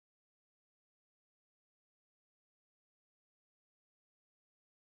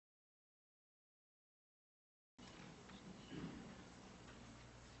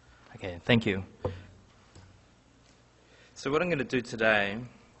Okay, thank you. So what I'm going to do today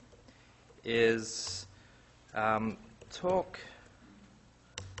is talk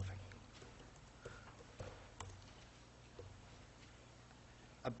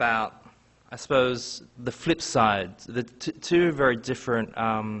about, I suppose, the flip side, the two very different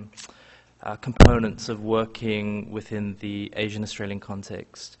components of working within the Asian Australian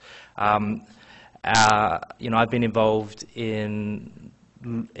context. You know, I've been involved in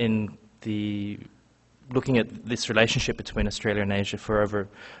the looking at this relationship between Australia and Asia for over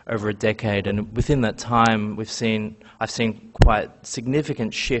a decade, and within that time, I've seen quite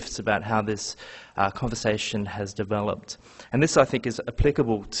significant shifts about how this conversation has developed, and this I think is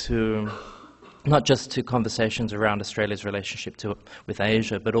applicable to not just to conversations around Australia's relationship with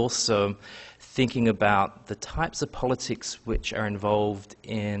Asia, but also thinking about the types of politics which are involved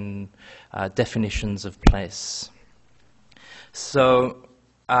in definitions of place. So,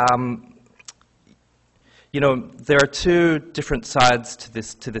 you know, there are two different sides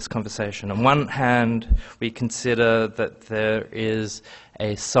to this conversation. On one hand, we consider that there is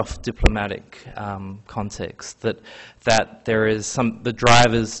a soft diplomatic context, that there is the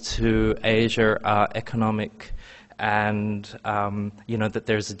drivers to Asia are economic, and you know, that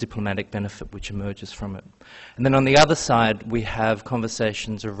there's a diplomatic benefit which emerges from it. And then on the other side, we have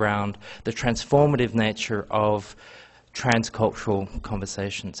conversations around the transformative nature of transcultural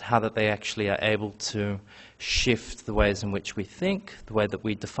conversations, how that they actually are able to shift the ways in which we think, the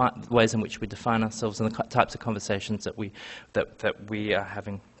ways in which we define ourselves, and the types of conversations that we are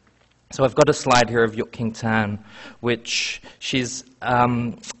having. So I've got a slide here of Yuk King Tan, which she's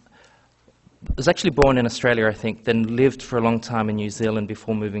was actually born in Australia, I think, then lived for a long time in New Zealand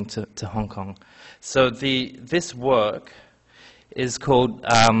before moving to Hong Kong. So this work is called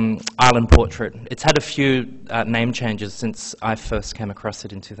Island Portrait. It's had a few name changes since I first came across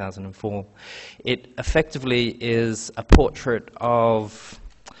it in 2004. It effectively is a portrait of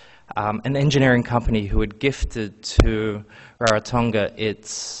an engineering company who had gifted to Rarotonga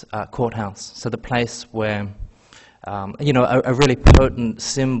its courthouse, so the place where, you know, a really potent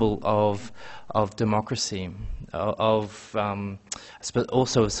symbol of democracy, of I suppose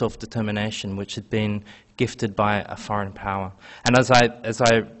also of self-determination, which had been gifted by a foreign power. And as I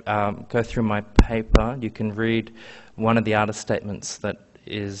go through my paper, you can read one of the artist statements that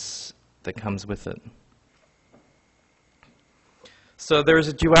comes with it. So there is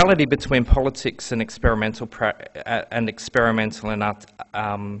a duality between politics and experimental and art.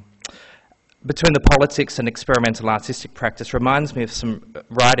 Between the politics and experimental artistic practice reminds me of some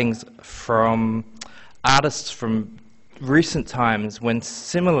writings from artists from recent times when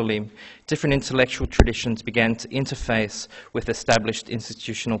similarly different intellectual traditions began to interface with established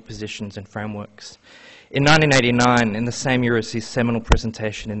institutional positions and frameworks. In 1989, in the same year as his seminal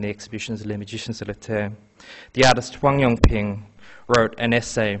presentation in the exhibitions Les Magiciens de la Terre, the artist Huang Yongping wrote an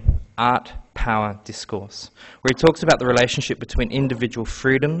essay, Art, Power, Discourse, where he talks about the relationship between individual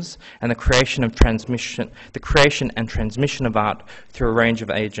freedoms and the creation and transmission of art through a range of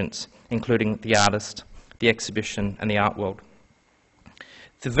agents, including the artist, the exhibition, and the art world.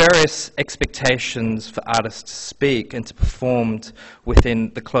 The various expectations for artists to speak and to perform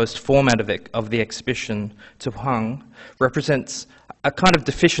within the closed format of the exhibition to Huang represents a kind of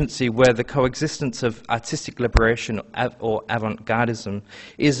deficiency where the coexistence of artistic liberation or avant-gardism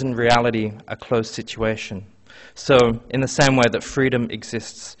is in reality a closed situation. So in the same way that freedom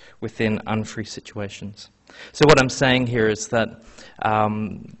exists within unfree situations. So what I'm saying here is that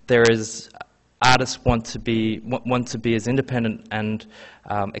artists want to be as independent and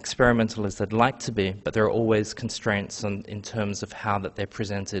experimental as they'd like to be, but there are always constraints in terms of how that they're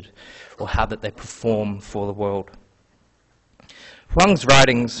presented or how that they perform for the world. Huang's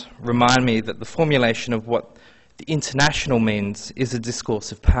writings remind me that the formulation of what the international means is a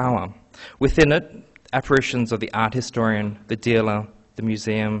discourse of power. Within it, apparitions of the art historian, the dealer, the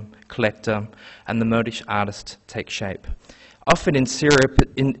museum, collector, and the modish artist take shape, often in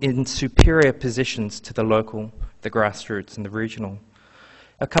superior positions to the local, the grassroots, and the regional.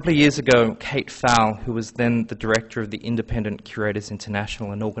 A couple of years ago, Kate Fowle, who was then the director of the Independent Curators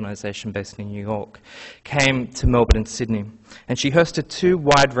International, an organisation based in New York, came to Melbourne and Sydney, and she hosted two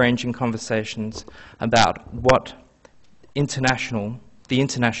wide-ranging conversations about what the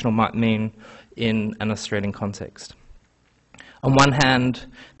international might mean in an Australian context. On one hand,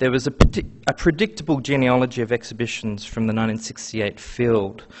 there was a predictable genealogy of exhibitions from the 1968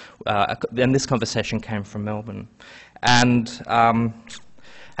 field, and this conversation came from Melbourne. And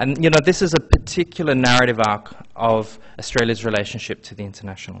you know, this is a particular narrative arc of Australia's relationship to the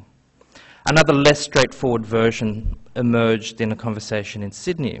international. Another less straightforward version emerged in a conversation in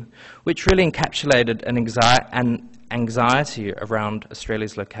Sydney, which really encapsulated an anxiety around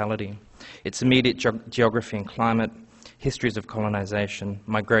Australia's locality, its immediate geography and climate, histories of colonisation,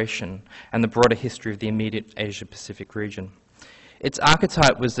 migration, and the broader history of the immediate Asia-Pacific region. Its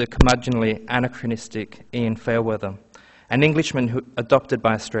archetype was the curmudgeonly, anachronistic Ian Fairweather, an Englishman adopted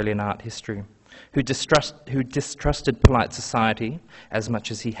by Australian art history, who distrusted polite society as much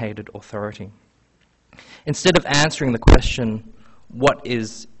as he hated authority. Instead of answering the question, what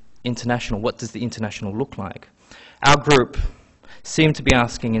is international, what does the international look like, our group seemed to be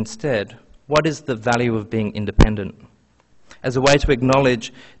asking instead, what is the value of being independent? As a way to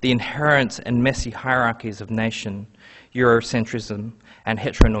acknowledge the inherent and messy hierarchies of nation, Eurocentrism, and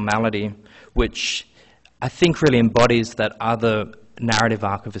heteronormality, which I think really embodies that other narrative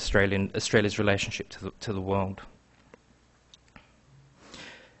arc of Australia's relationship to the world.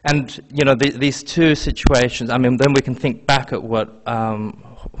 And, you know, these two situations, I mean, then we can think back at what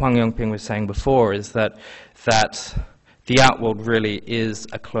Huang Yongping was saying before, is that the art world really is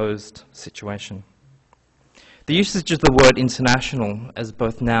a closed situation. The usage of the word international as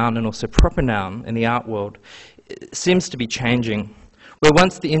both noun and also proper noun in the art world seems to be changing. Where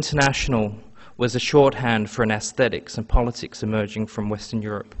once the international was a shorthand for an aesthetics and politics emerging from Western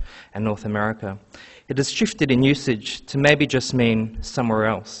Europe and North America, it has shifted in usage to maybe just mean somewhere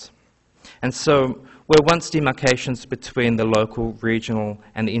else. And so, where once demarcations between the local, regional,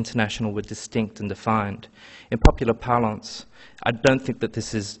 and the international were distinct and defined, in popular parlance, I think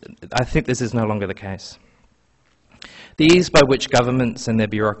this is no longer the case. The ease by which governments and their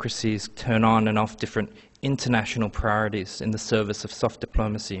bureaucracies turn on and off different international priorities in the service of soft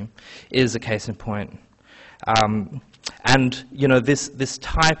diplomacy is a case in point. And you know, this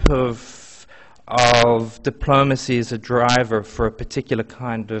type of diplomacy is a driver for a particular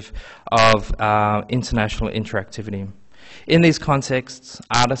kind of international interactivity. In these contexts,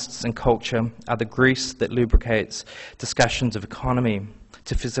 artists and culture are the grease that lubricates discussions of economy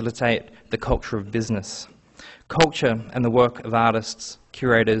to facilitate the culture of business. Culture and the work of artists,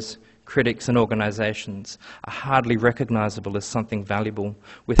 curators, critics and organisations are hardly recognisable as something valuable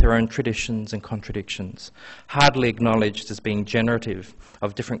with their own traditions and contradictions, hardly acknowledged as being generative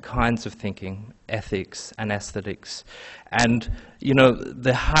of different kinds of thinking, ethics and aesthetics, and you know,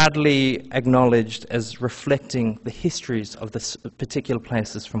 they're hardly acknowledged as reflecting the histories of the particular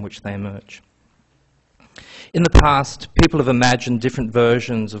places from which they emerge. In the past, people have imagined different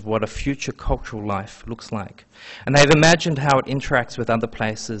versions of what a future cultural life looks like. And they've imagined how it interacts with other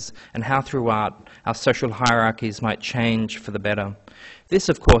places and how through art our social hierarchies might change for the better. This,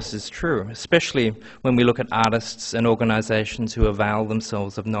 of course, is true, especially when we look at artists and organisations who avail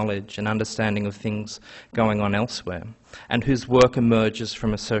themselves of knowledge and understanding of things going on elsewhere, and whose work emerges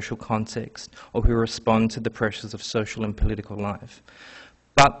from a social context or who respond to the pressures of social and political life.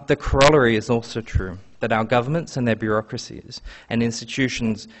 But the corollary is also true, that our governments and their bureaucracies and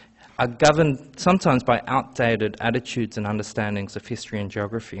institutions are governed sometimes by outdated attitudes and understandings of history and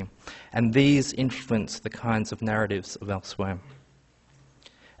geography, and these influence the kinds of narratives of elsewhere.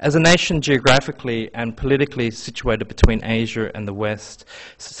 As a nation geographically and politically situated between Asia and the West,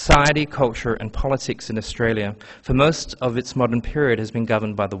 society, culture and politics in Australia for most of its modern period has been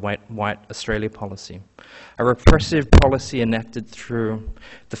governed by the White Australia policy, a repressive policy enacted through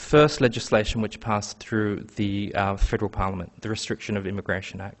the first legislation which passed through the Federal Parliament, the Restriction of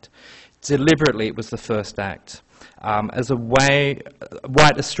Immigration Act. Deliberately, it was the first act. As a way,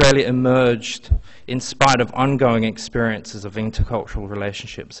 White Australia emerged in spite of ongoing experiences of intercultural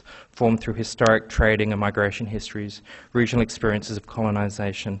relationships formed through historic trading and migration histories, regional experiences of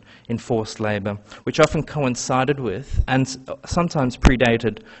colonisation, enforced labour, which often coincided with and sometimes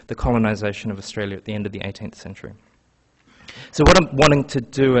predated the colonisation of Australia at the end of the 18th century. So what I'm wanting to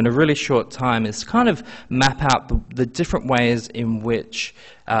do in a really short time is kind of map out the different ways in which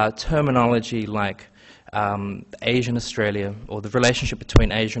terminology like Asian Australia, or the relationship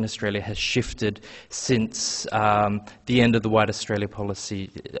between Asia and Australia, has shifted since the end of the White Australia policy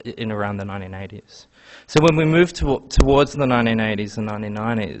in around the 1980s. So when we move towards the 1980s and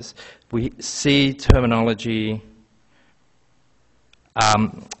 1990s, we see terminology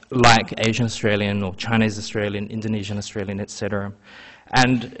like Asian Australian or Chinese Australian, Indonesian Australian, etc.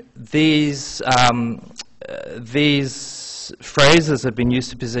 And these phrases have been used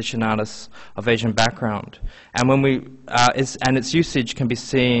to position artists of Asian background, and and its usage can be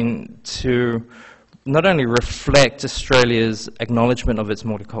seen to not only reflect Australia's acknowledgement of its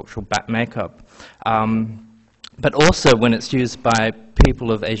multicultural makeup, but also when it's used by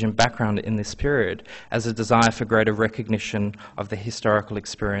people of Asian background in this period as a desire for greater recognition of the historical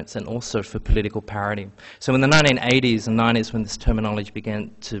experience and also for political parity. So in the 1980s and 90s, when this terminology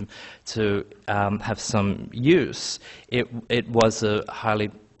began to have some use, it was a highly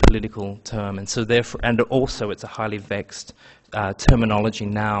political term, and so therefore, and also it's a highly vexed terminology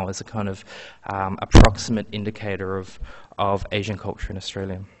now as a kind of approximate indicator of Asian culture in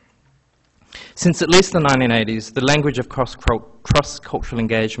Australia. Since at least the 1980s, the language of cross-cultural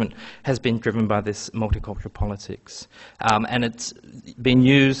engagement has been driven by this multicultural politics. And it's been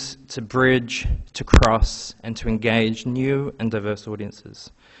used to bridge, to cross, and to engage new and diverse audiences.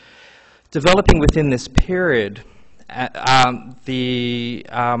 Developing within this period has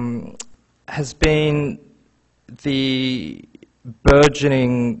been the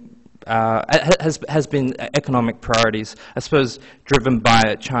burgeoning has been economic priorities, I suppose, driven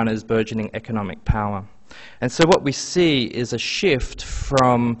by China's burgeoning economic power. And so what we see is a shift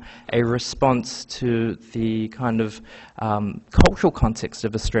from a response to the kind of cultural context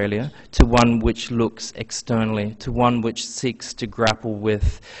of Australia to one which looks externally, to one which seeks to grapple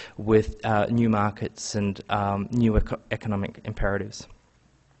with new markets and new economic imperatives.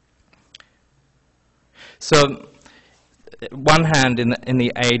 So, one hand, in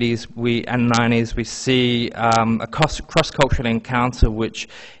the 80s and 90s, we see a cross-cultural encounter which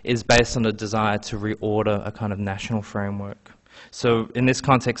is based on a desire to reorder a kind of national framework. So in this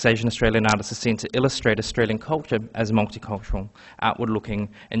context, Asian Australian artists are seen to illustrate Australian culture as multicultural, outward-looking,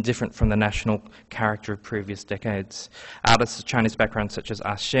 and different from the national character of previous decades. Artists of Chinese background such as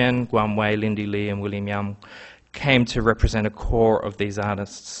Ah Shen, Guan Wei, Lindy Li, and William Yam came to represent a core of these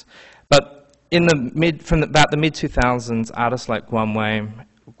artists. But from about the mid-2000s, artists like Guan Wei,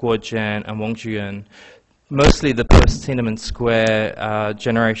 Guo Jian, and Wang Zhiyuan, mostly the post-Tiananmen Square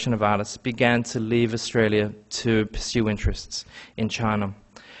generation of artists, began to leave Australia to pursue interests in China.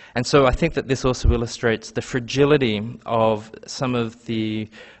 And so I think that this also illustrates the fragility of some of the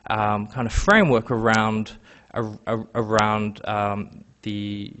kind of framework around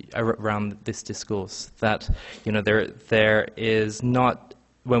this discourse. That, you know, there is not,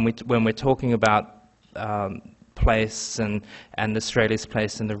 when we're talking about place and Australia's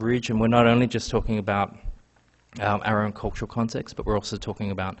place in the region, we're not only just talking about our own cultural context, but we're also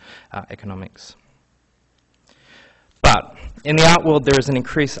talking about economics. But in the art world, there is an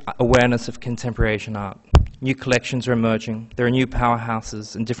increased awareness of contemporary Asian art. New collections are emerging. There are new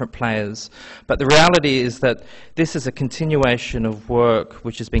powerhouses and different players. But the reality is that this is a continuation of work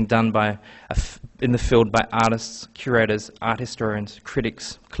which is being done in the field by artists, curators, art historians,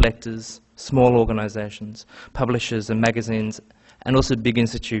 critics, collectors, small organizations, publishers and magazines, and also big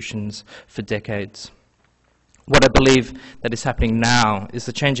institutions for decades. What I believe that is happening now is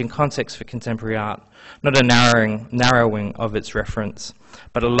the changing context for contemporary art, not a narrowing of its reference,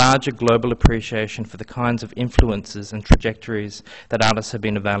 but a larger global appreciation for the kinds of influences and trajectories that artists have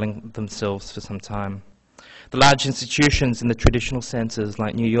been availing themselves for some time. The large institutions in the traditional centres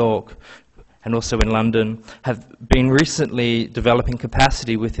like New York and also in London have been recently developing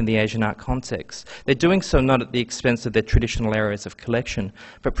capacity within the Asian art context. They're doing so not at the expense of their traditional areas of collection,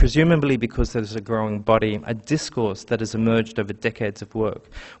 but presumably because there's a growing body, a discourse that has emerged over decades of work,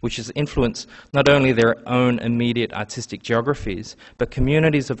 which has influenced not only their own immediate artistic geographies, but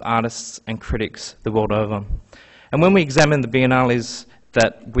communities of artists and critics the world over. And when we examine the biennales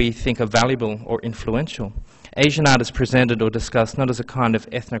that we think are valuable or influential, Asian art is presented or discussed not as a kind of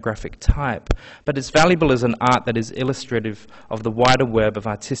ethnographic type, but it's valuable as an art that is illustrative of the wider web of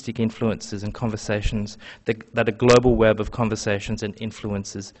artistic influences and conversations that a global web of conversations and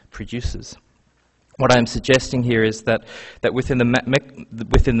influences produces. What I'm suggesting here is that within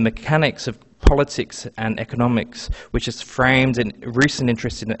the mechanics of politics and economics, which is framed in recent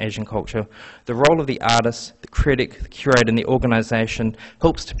interest in Asian culture, the role of the artist, the critic, the curator, and the organisation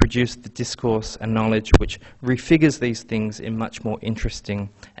helps to produce the discourse and knowledge which refigures these things in much more interesting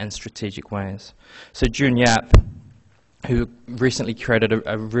and strategic ways. So June Yap, who recently curated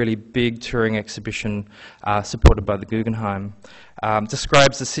a really big touring exhibition supported by the Guggenheim,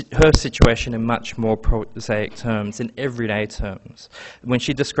 describes her situation in much more prosaic terms, in everyday terms, when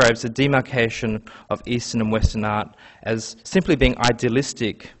she describes the demarcation of Eastern and Western art as simply being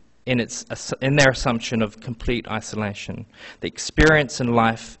idealistic in their assumption of complete isolation. The experience in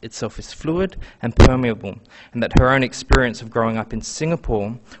life itself is fluid and permeable, and that her own experience of growing up in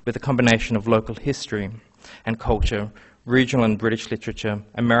Singapore with a combination of local history and culture, regional and British literature,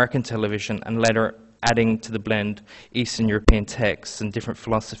 American television, and later adding to the blend Eastern European texts and different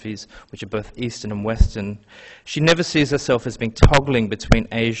philosophies, which are both Eastern and Western. She never sees herself as being toggling between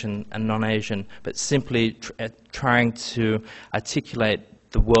Asian and non-Asian, but simply trying to articulate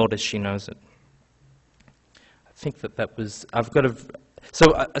the world as she knows it. I think that was, I've got to, so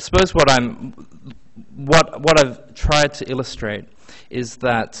I suppose what I've tried to illustrate is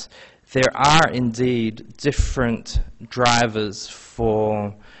that there are indeed different drivers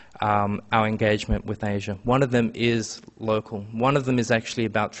for our engagement with Asia. One of them is local. One of them is actually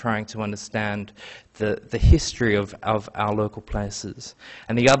about trying to understand the history of our local places.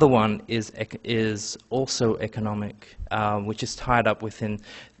 And the other one is also economic, which is tied up within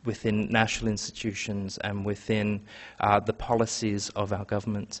national institutions and within the policies of our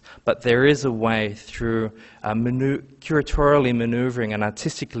governments. But there is a way through curatorially manoeuvring and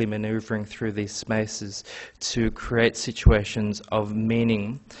artistically manoeuvring through these spaces to create situations of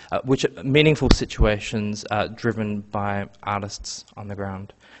meaning, meaningful situations driven by artists on the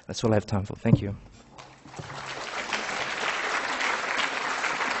ground. That's all I have time for. Thank you.